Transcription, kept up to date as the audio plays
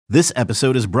This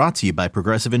episode is brought to you by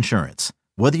Progressive Insurance.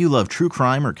 Whether you love true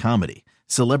crime or comedy,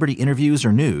 celebrity interviews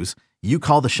or news, you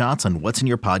call the shots on what's in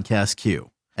your podcast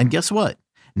queue. And guess what?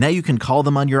 Now you can call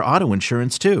them on your auto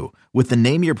insurance too with the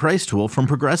Name Your Price tool from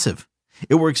Progressive.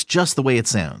 It works just the way it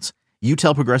sounds. You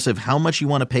tell Progressive how much you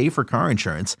want to pay for car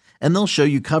insurance, and they'll show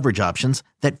you coverage options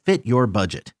that fit your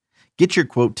budget. Get your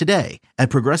quote today at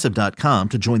Progressive.com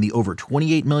to join the over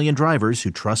 28 million drivers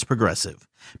who trust Progressive.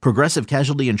 Progressive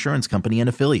Casualty Insurance Company and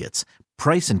Affiliates.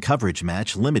 Price and coverage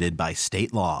match limited by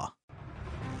state law.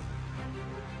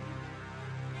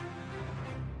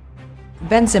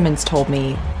 Ben Simmons told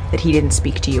me that he didn't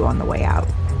speak to you on the way out.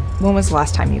 When was the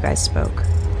last time you guys spoke?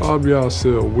 I'll say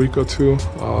a week or two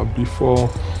before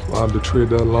the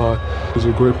trade deadline. He's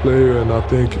a great player, and I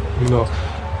think,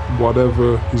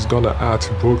 whatever he's going to add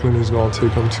to Brooklyn, he's going to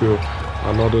take him to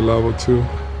another level too.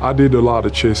 I did a lot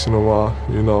of chasing him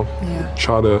around,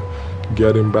 try to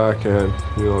get him back and,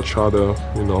 try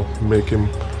to, make him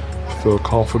feel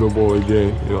comfortable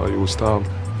again. It was time.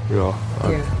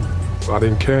 I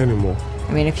didn't care anymore.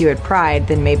 I mean, if you had pride,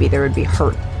 then maybe there would be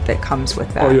hurt that comes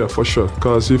with that. Oh, yeah, for sure.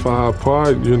 Because if I had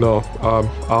pride, I'm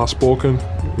outspoken,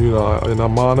 and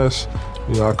I'm honest,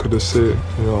 I could have said,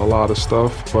 a lot of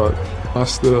stuff, but I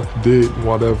still did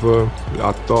whatever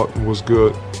I thought was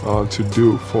good to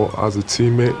do as a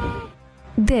teammate.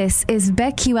 This is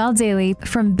BetQL Daily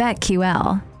from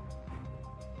BetQL.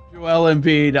 Joel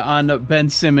Embiid on Ben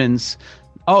Simmons.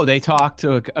 Oh, they talked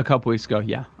a couple weeks ago.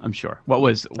 Yeah, I'm sure. What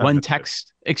was one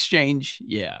text exchange?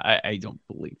 Yeah, I don't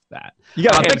believe that. You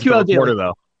got BetQL Daily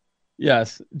though.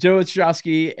 Yes, Joe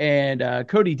Ostrowski and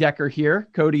Cody Decker here.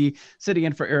 Cody sitting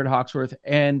in for Aaron Hawksworth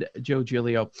and Joe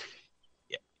Giglio.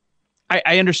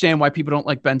 I understand why people don't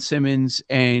like Ben Simmons,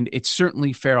 and it's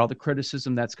certainly fair, all the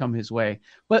criticism that's come his way.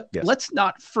 But Let's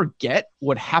not forget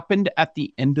what happened at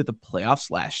the end of the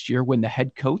playoffs last year when the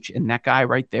head coach and that guy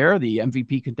right there, the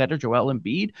MVP contender, Joel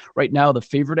Embiid, right now the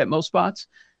favorite at most spots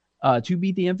to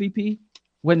be the MVP,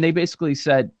 when they basically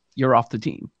said, you're off the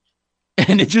team.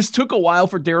 And it just took a while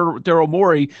for Daryl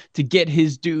Morey to get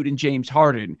his dude and James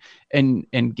Harden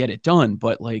and get it done.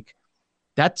 But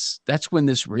that's when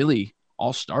this really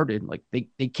all started.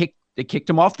 They kicked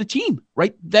him off the team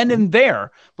right then and there,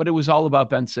 but it was all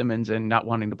about Ben Simmons and not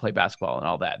wanting to play basketball and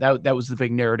all that. That was the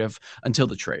big narrative until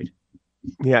the trade.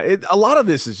 Yeah, a lot of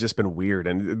this has just been weird,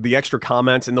 and the extra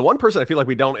comments. And the one person I feel like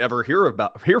we don't ever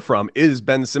hear from is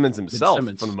Ben Simmons himself,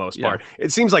 for the most part.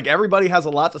 It seems like everybody has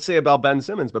a lot to say about Ben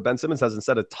Simmons, but Ben Simmons hasn't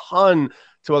said a ton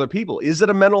to other people. Is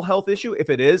it a mental health issue? If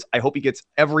it is, I hope he gets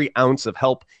every ounce of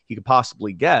help he could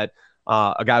possibly get.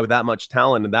 A guy with that much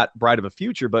talent and that bright of a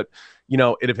future. But,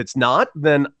 if it's not,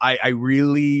 then I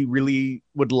really, really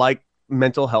would like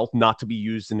mental health not to be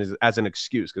used as an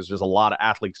excuse, because there's a lot of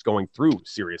athletes going through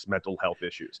serious mental health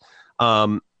issues.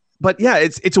 But yeah,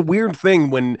 it's a weird thing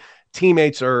when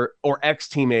teammates or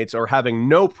ex-teammates are having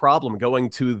no problem going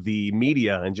to the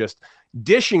media and just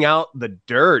dishing out the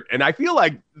dirt. And I feel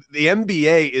like the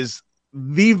NBA is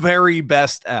the very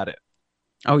best at it.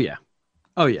 Oh, yeah.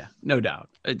 Oh, yeah. No doubt.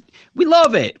 We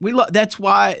love it. That's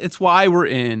why we're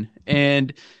in.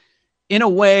 And in a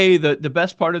way, the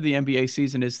best part of the NBA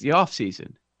season is the off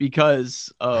season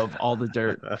because of all the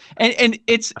dirt. And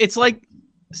it's like,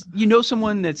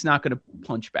 someone that's not going to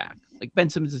punch back. Like Ben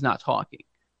Simmons is not talking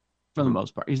for the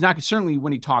most part. He's not, certainly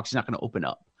when he talks, he's not going to open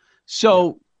up.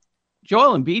 So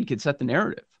Joel Embiid can set the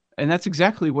narrative. And that's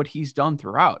exactly what he's done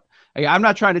throughout. I'm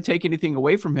not trying to take anything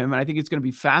away from him. And I think it's going to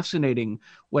be fascinating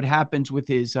what happens with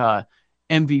his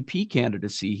MVP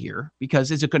candidacy here,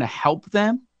 because is it going to help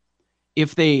them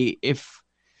if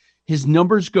his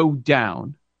numbers go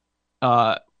down,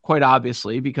 quite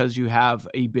obviously, because you have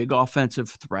a big offensive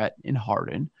threat in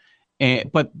Harden,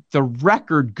 but the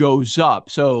record goes up.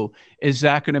 So is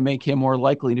that going to make him more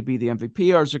likely to be the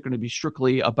MVP, or is it going to be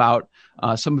strictly about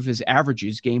some of his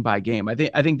averages game by game? I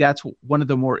think that's one of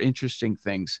the more interesting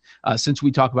things since we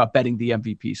talk about betting the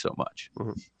MVP so much.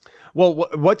 Mm-hmm. Well,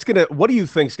 what do you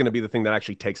think is going to be the thing that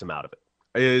actually takes him out of it?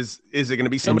 Is it going to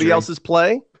be somebody else's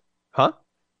play? Huh?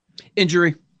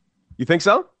 Injury. You think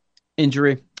so?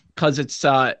 Injury, because it's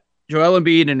Joel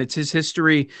Embiid and it's his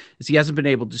history is he hasn't been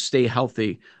able to stay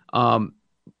healthy.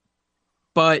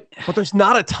 But there's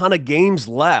not a ton of games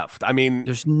left. I mean,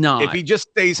 there's not. If he just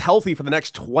stays healthy for the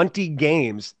next 20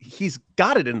 games, he's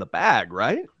got it in the bag,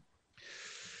 right?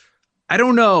 I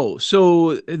don't know.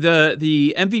 So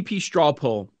the MVP straw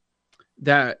poll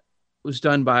that was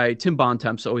done by Tim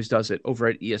Bontemps, always does it over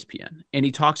at ESPN, and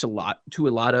he talks to a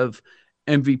lot of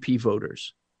MVP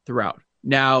voters throughout.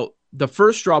 Now, the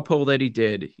first straw poll that he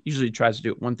did, usually tries to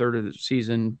do it 1/3 of the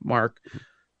season mark.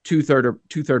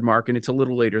 two-third mark, and it's a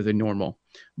little later than normal.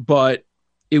 But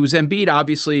it was Embiid,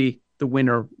 obviously the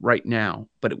winner right now,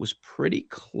 but it was pretty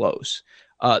close.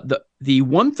 The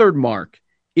one-third mark,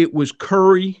 it was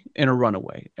Curry in a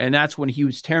runaway, and that's when he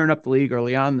was tearing up the league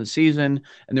early on in the season,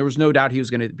 and there was no doubt he was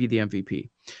going to be the MVP.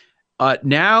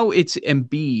 Now it's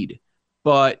Embiid,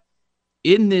 but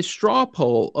in this straw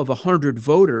poll of 100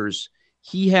 voters,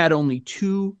 he had only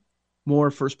 2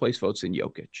 more first-place votes than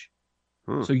Jokic.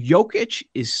 So Jokic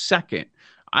is second.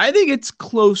 I think it's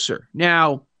closer.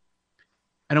 Now,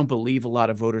 I don't believe a lot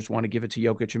of voters want to give it to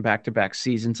Jokic in back-to-back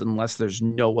seasons unless there's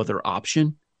no other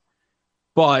option.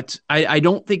 But I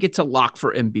don't think it's a lock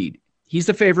for Embiid. He's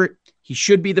the favorite. He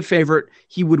should be the favorite.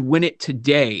 He would win it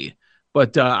today.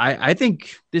 But I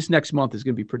think this next month is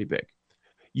going to be pretty big.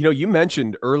 You know, you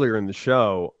mentioned earlier in the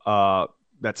show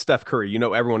that Steph Curry,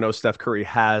 everyone knows Steph Curry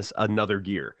has another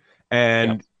gear.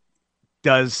 And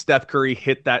does Steph Curry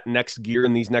hit that next gear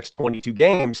in these next 22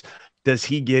 games? Does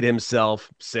he get himself,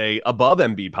 say, above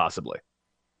Embiid possibly?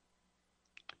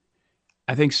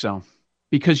 I think so.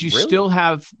 Because you still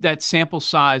have that sample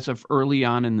size of early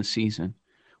on in the season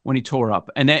when he tore up.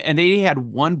 And they had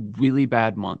one really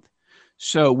bad month.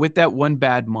 So with that one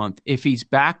bad month, if he's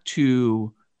back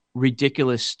to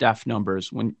ridiculous Steph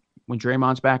numbers, when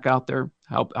Draymond's back out there,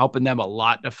 helping them a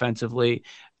lot defensively,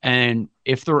 and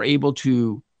if they're able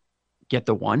to get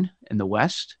the one in the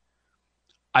West,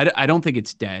 I don't think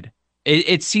it's dead.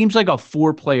 It seems like a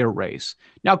 4-player race.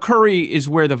 Now, Curry is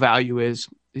where the value is.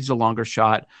 He's a longer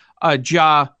shot.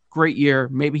 Ja, great year.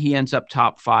 Maybe he ends up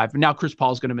top 5. Now Chris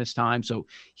Paul's going to miss time, so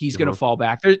he's going to fall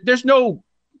back. There's no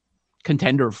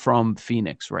contender from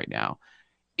Phoenix right now.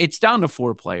 It's down to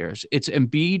 4 players. It's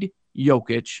Embiid,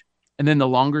 Jokic, and then the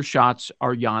longer shots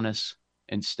are Giannis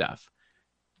and Steph.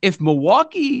 If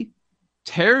Milwaukee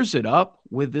tears it up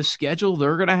with the schedule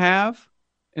they're going to have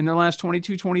in their last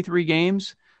 22, 23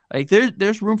 games, like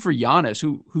there's room for Giannis,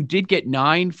 who did get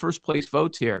 9 first-place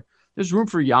votes here. There's room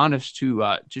for Giannis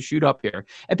to shoot up here.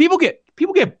 And people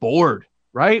get bored,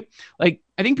 right? Like,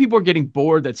 I think people are getting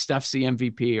bored that Steph's the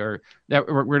MVP or that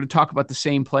we're going to talk about the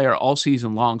same player all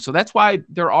season long. So that's why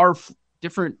there are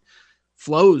different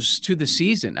flows to the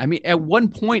season. I mean, at one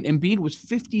point, Embiid was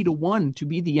 50-1 to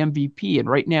be the MVP, and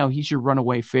right now he's your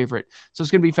runaway favorite. So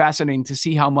it's going to be fascinating to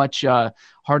see how much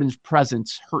Harden's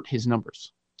presence hurt his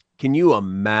numbers. Can you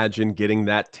imagine getting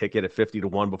that ticket at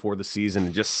 50-1 before the season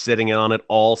and just sitting on it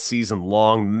all season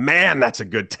long? Man, that's a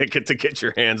good ticket to get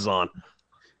your hands on.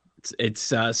 It's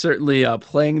certainly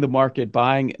playing the market,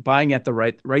 buying at the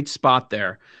right spot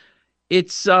there.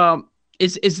 It's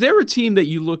is there a team that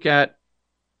you look at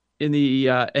in the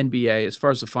NBA as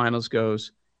far as the finals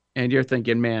goes, and you're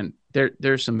thinking, man,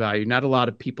 there's some value? Not a lot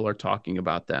of people are talking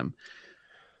about them.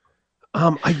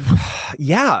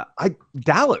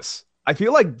 Dallas. I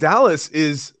feel like Dallas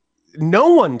is – no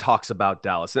one talks about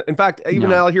Dallas. In fact,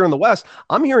 even out here in the West,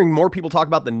 I'm hearing more people talk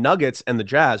about the Nuggets and the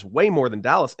Jazz way more than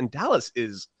Dallas. And Dallas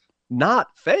is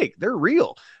not fake. They're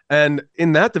real. And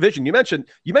in that division, you mentioned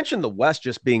the West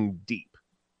just being deep.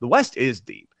 The West is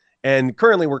deep. And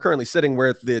we're sitting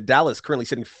where the Dallas currently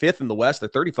sitting 5th in the West. They're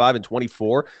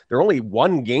 35-24. They're only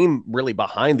 1 game really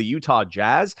behind the Utah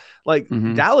Jazz.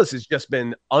 Dallas has just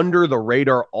been under the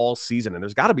radar all season, and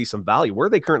there's got to be some value. Where are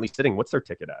they currently sitting? What's their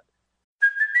ticket at?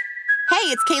 Hey,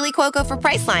 it's Kaylee Cuoco for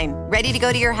Priceline. Ready to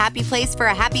go to your happy place for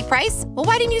a happy price? Well,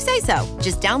 why didn't you say so?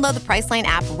 Just download the Priceline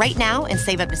app right now and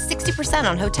save up to 60%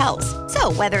 on hotels.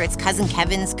 So whether it's Cousin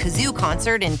Kevin's Kazoo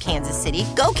Concert in Kansas City,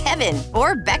 go Kevin,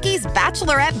 or Becky's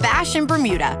Bachelorette Bash in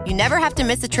Bermuda, you never have to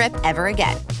miss a trip ever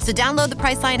again. So download the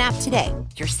Priceline app today.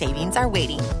 Your savings are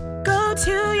waiting. Go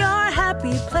to your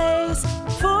happy place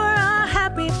for a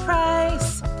happy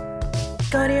price.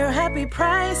 Go to your happy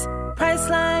price,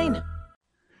 Priceline.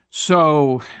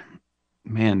 So,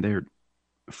 man, they're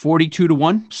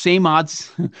 42-1, same odds.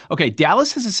 Okay,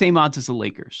 Dallas has the same odds as the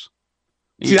Lakers.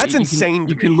 See, that's insane.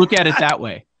 You can look at it that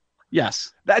way.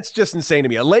 Yes. That's just insane to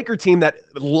me. A Laker team that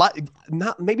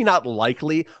maybe not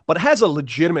likely, but has a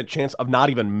legitimate chance of not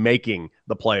even making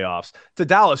the playoffs, to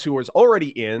Dallas, who is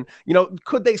already in.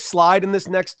 Could they slide in this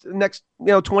next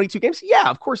 22 games? Yeah,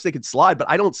 of course they could slide, but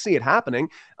I don't see it happening.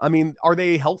 I mean, are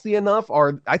they healthy enough?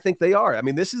 I think they are. I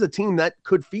mean, this is a team that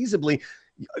could feasibly,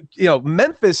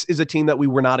 Memphis is a team that we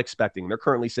were not expecting. They're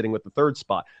currently sitting with the 3rd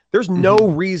spot. There's no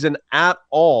reason at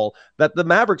all that the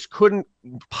Mavericks couldn't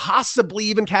possibly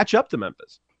even catch up to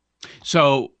Memphis.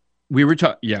 So we were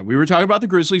talking about the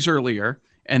Grizzlies earlier,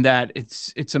 and that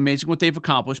it's amazing what they've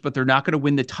accomplished, but they're not going to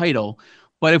win the title.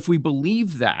 But if we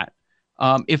believe that,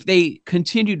 if they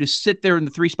continue to sit there in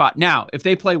the 3 spot now, if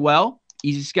they play well,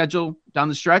 easy schedule down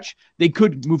the stretch, they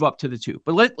could move up to the 2.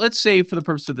 But let's say for the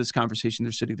purpose of this conversation,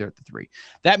 they're sitting there at the 3.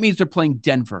 That means they're playing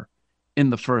Denver in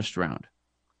the first round.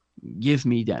 Give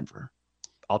me Denver.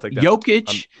 I'll take that.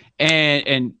 Jokic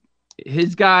and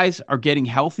his guys are getting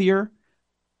healthier.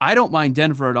 I don't mind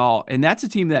Denver at all. And that's a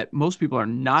team that most people are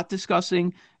not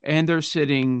discussing, and they're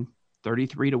sitting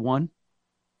 33-1.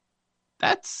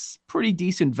 That's pretty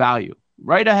decent value,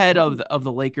 right ahead of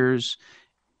the Lakers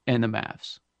and the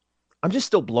Mavs. I'm just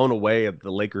still blown away at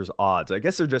the Lakers odds.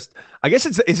 Is it just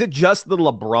the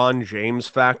LeBron James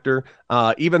factor?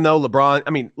 Even though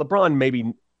LeBron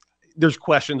maybe there's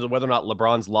questions of whether or not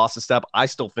LeBron's lost a step. I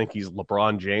still think he's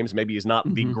LeBron James. Maybe he's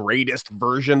not the greatest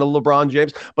version of LeBron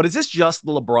James, but is this just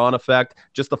the LeBron effect?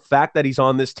 Just the fact that he's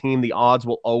on this team, the odds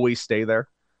will always stay there?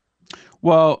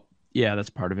 Well, yeah, that's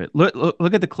part of it.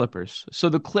 Look at the Clippers. So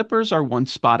the Clippers are 1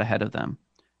 spot ahead of them,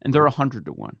 and they're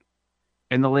 100-1.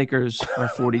 And the Lakers are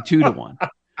 42-1.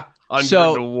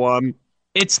 100-1.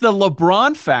 It's the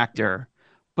LeBron factor,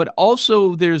 but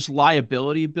also there's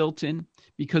liability built in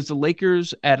because the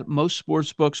Lakers at most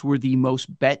sports books were the most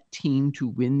bet team to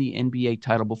win the NBA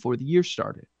title before the year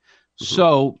started.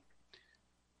 So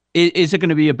is it going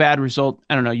to be a bad result?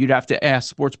 I don't know. You'd have to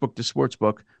ask sportsbook to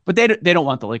sportsbook, but they don't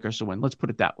want the Lakers to win. Let's put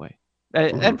it that way.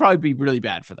 That'd probably be really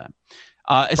bad for them,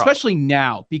 especially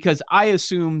now, because I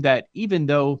assume that even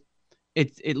though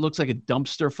it looks like a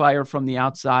dumpster fire from the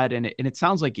outside, and it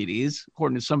sounds like it is,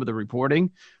 according to some of the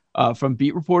reporting from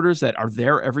beat reporters that are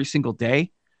there every single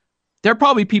day, there are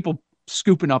probably people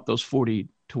scooping up those 40-1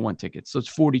 tickets, those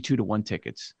 42-1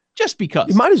 tickets, just because.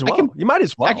 You might as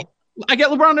well. I get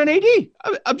LeBron and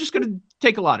AD. I'm just going to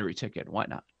take a lottery ticket. Why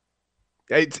not?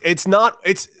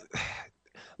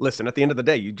 Listen, at the end of the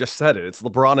day, you just said it. It's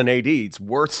LeBron and AD. It's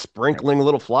worth sprinkling a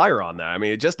little flyer on that. I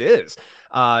mean, it just is.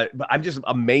 But I'm just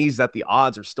amazed that the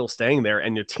odds are still staying there,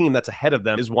 and your team that's ahead of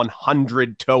them is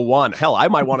 100-1. Hell, I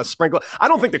might want to sprinkle. I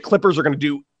don't think the Clippers are going to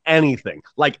do anything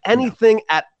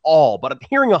at all. But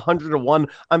hearing 100-1,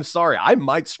 I'm sorry, I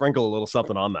might sprinkle a little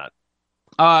something on that.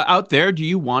 Out there, do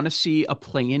you want to see a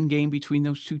play-in game between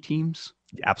those two teams?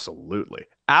 Absolutely.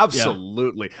 Yeah.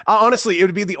 Honestly, it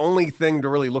would be the only thing to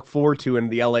really look forward to in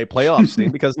the LA playoffs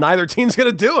team because neither team's going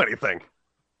to do anything.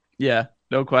 Yeah,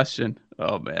 no question.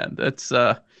 Oh man, that's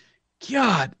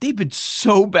God, they've been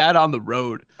so bad on the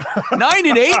road.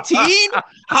 9-18?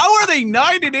 How are they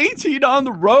 9-18 on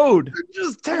the road? They're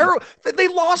just terrible. They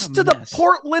lost to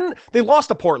Portland. They lost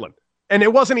to Portland. And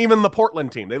it wasn't even the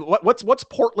Portland team. What's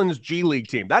Portland's G League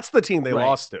team? That's the team they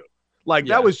lost to.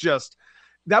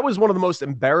 That was one of the most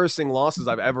embarrassing losses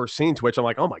I've ever seen, to which I'm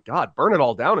like, oh my God, burn it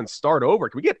all down and start over.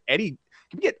 Can we get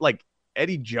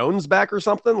Eddie Jones back or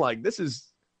something? Like, this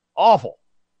is awful.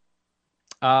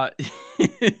 Yeah,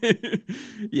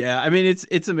 I mean,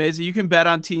 it's amazing. You can bet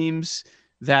on teams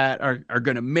that are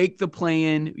going to make the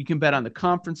play-in. You can bet on the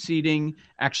conference seeding,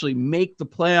 actually make the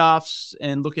playoffs,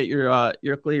 and look at your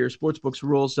sportsbooks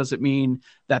rules. Does it mean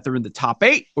that they're in the top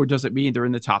 8, or does it mean they're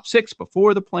in the top 6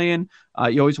 before the play-in?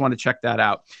 You always want to check that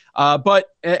out. But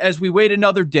as we wait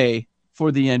another day for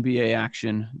the NBA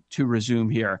action to resume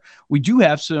here, we do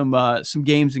have some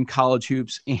games in college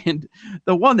hoops, and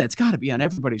the one that's got to be on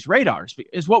everybody's radars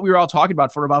is what we were all talking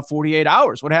about for about 48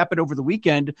 hours. What happened over the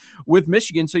weekend with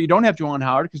Michigan? So you don't have Juwan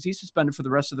Howard because he's suspended for the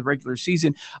rest of the regular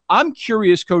season. I'm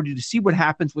curious, Cody, to see what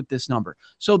happens with this number.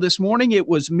 So this morning it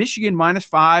was Michigan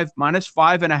 -5,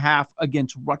 -5.5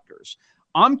 against Rutgers.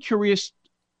 I'm curious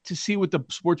to see what the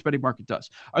sports betting market does.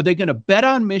 Are they going to bet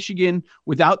on Michigan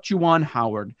without Juwan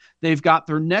Howard? They've got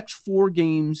their next 4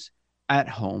 games at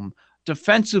home.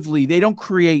 Defensively, they don't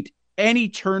create any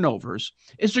turnovers.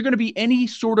 Is there going to be any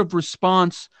sort of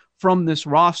response from this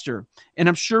roster? And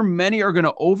I'm sure many are going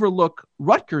to overlook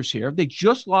Rutgers here. They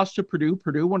just lost to Purdue.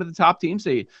 Purdue, one of the top teams.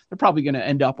 They're probably going to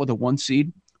end up with a 1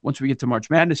 seed once we get to March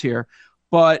Madness here.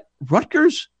 But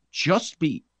Rutgers just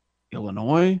beat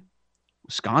Illinois,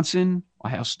 Wisconsin,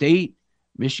 Ohio State,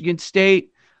 Michigan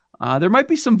State. There might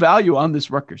be some value on this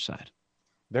Rutgers side.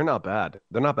 They're not bad.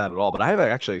 They're not bad at all. But I have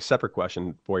actually a separate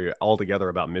question for you altogether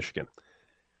about Michigan.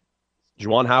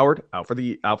 Juwan Howard out for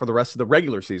the rest of the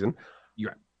regular season. You're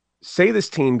right. Say this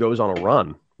team goes on a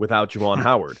run without Juwan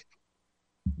Howard.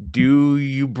 Do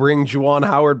you bring Juwan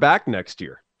Howard back next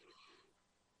year?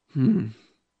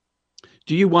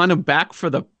 Do you want him back for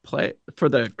the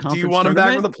conference? Do you want him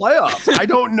back for the playoffs? I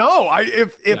don't know.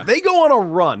 If they go on a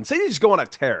run, say they just go on a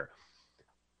tear,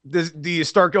 do you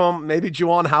start going, maybe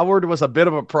Juwan Howard was a bit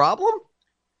of a problem?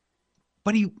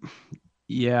 But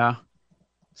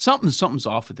something's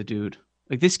off with the dude.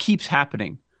 Like, this keeps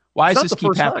happening. Why does this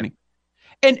keep happening?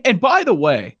 And by the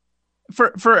way,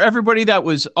 for everybody that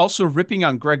was also ripping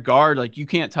on Greg Gard, like you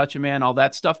can't touch a man, all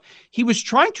that stuff, he was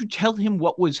trying to tell him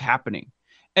what was happening.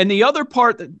 And the other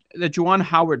part that Juwan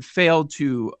Howard failed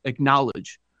to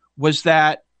acknowledge was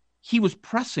that he was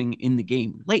pressing in the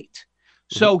game late.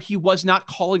 So he was not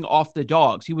calling off the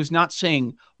dogs. He was not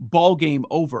saying ball game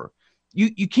over.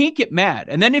 You can't get mad.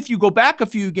 And then if you go back a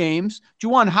few games,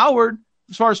 Juwan Howard,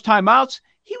 as far as timeouts,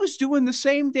 he was doing the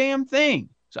same damn thing.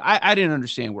 So I didn't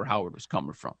understand where Howard was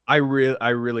coming from. I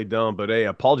really don't. But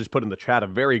hey, Paul just put in the chat a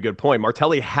very good point.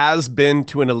 Martelli has been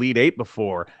to an Elite Eight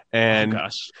before. And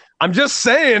I'm just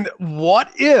saying,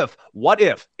 what if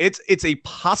it's a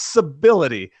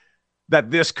possibility that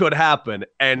this could happen,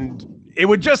 and it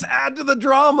would just add to the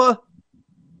drama.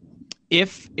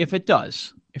 If it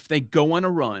does, if they go on a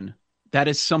run, that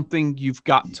is something you've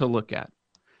got to look at.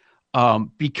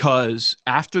 Because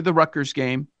after the Rutgers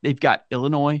game, they've got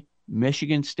Illinois,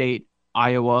 Michigan State,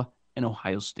 Iowa, and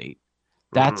Ohio State.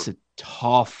 That's a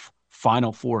tough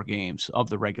Final Four games of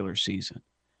the regular season.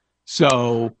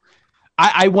 So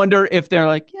I wonder if they're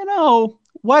like,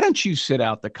 why don't you sit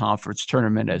out the conference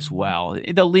tournament as well?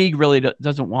 The league really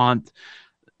doesn't want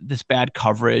this bad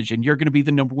coverage, and you're going to be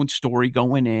the number one story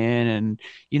going in. And,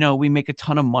 we make a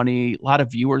ton of money. A lot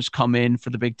of viewers come in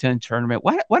for the Big Ten tournament.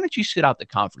 Why don't you sit out the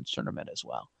conference tournament as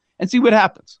well and see what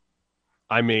happens?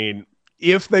 I mean,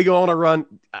 if they go on a run,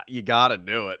 you got to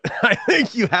do it. I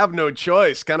think you have no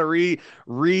choice. Kind of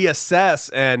reassess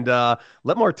and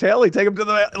let Martelli take him to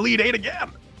the Elite Eight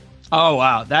again. Oh,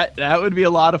 wow. That would be a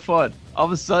lot of fun. All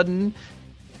of a sudden,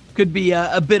 could be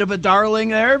a bit of a darling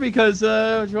there because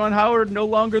Juwan Howard no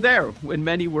longer there when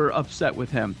many were upset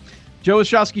with him. Joe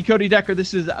Ostrowski, Cody Decker,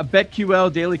 this is a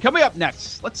BetQL Daily. Coming up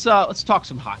next, let's talk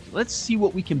some hockey. Let's see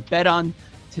what we can bet on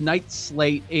tonight's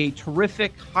slate. A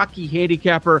terrific hockey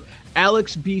handicapper,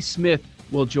 Alex B. Smith,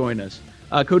 will join us.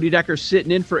 Cody Decker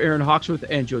sitting in for Aaron Hawksworth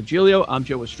and Joe Giglio. I'm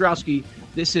Joe Ostrowski.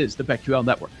 This is the BetQL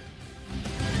Network.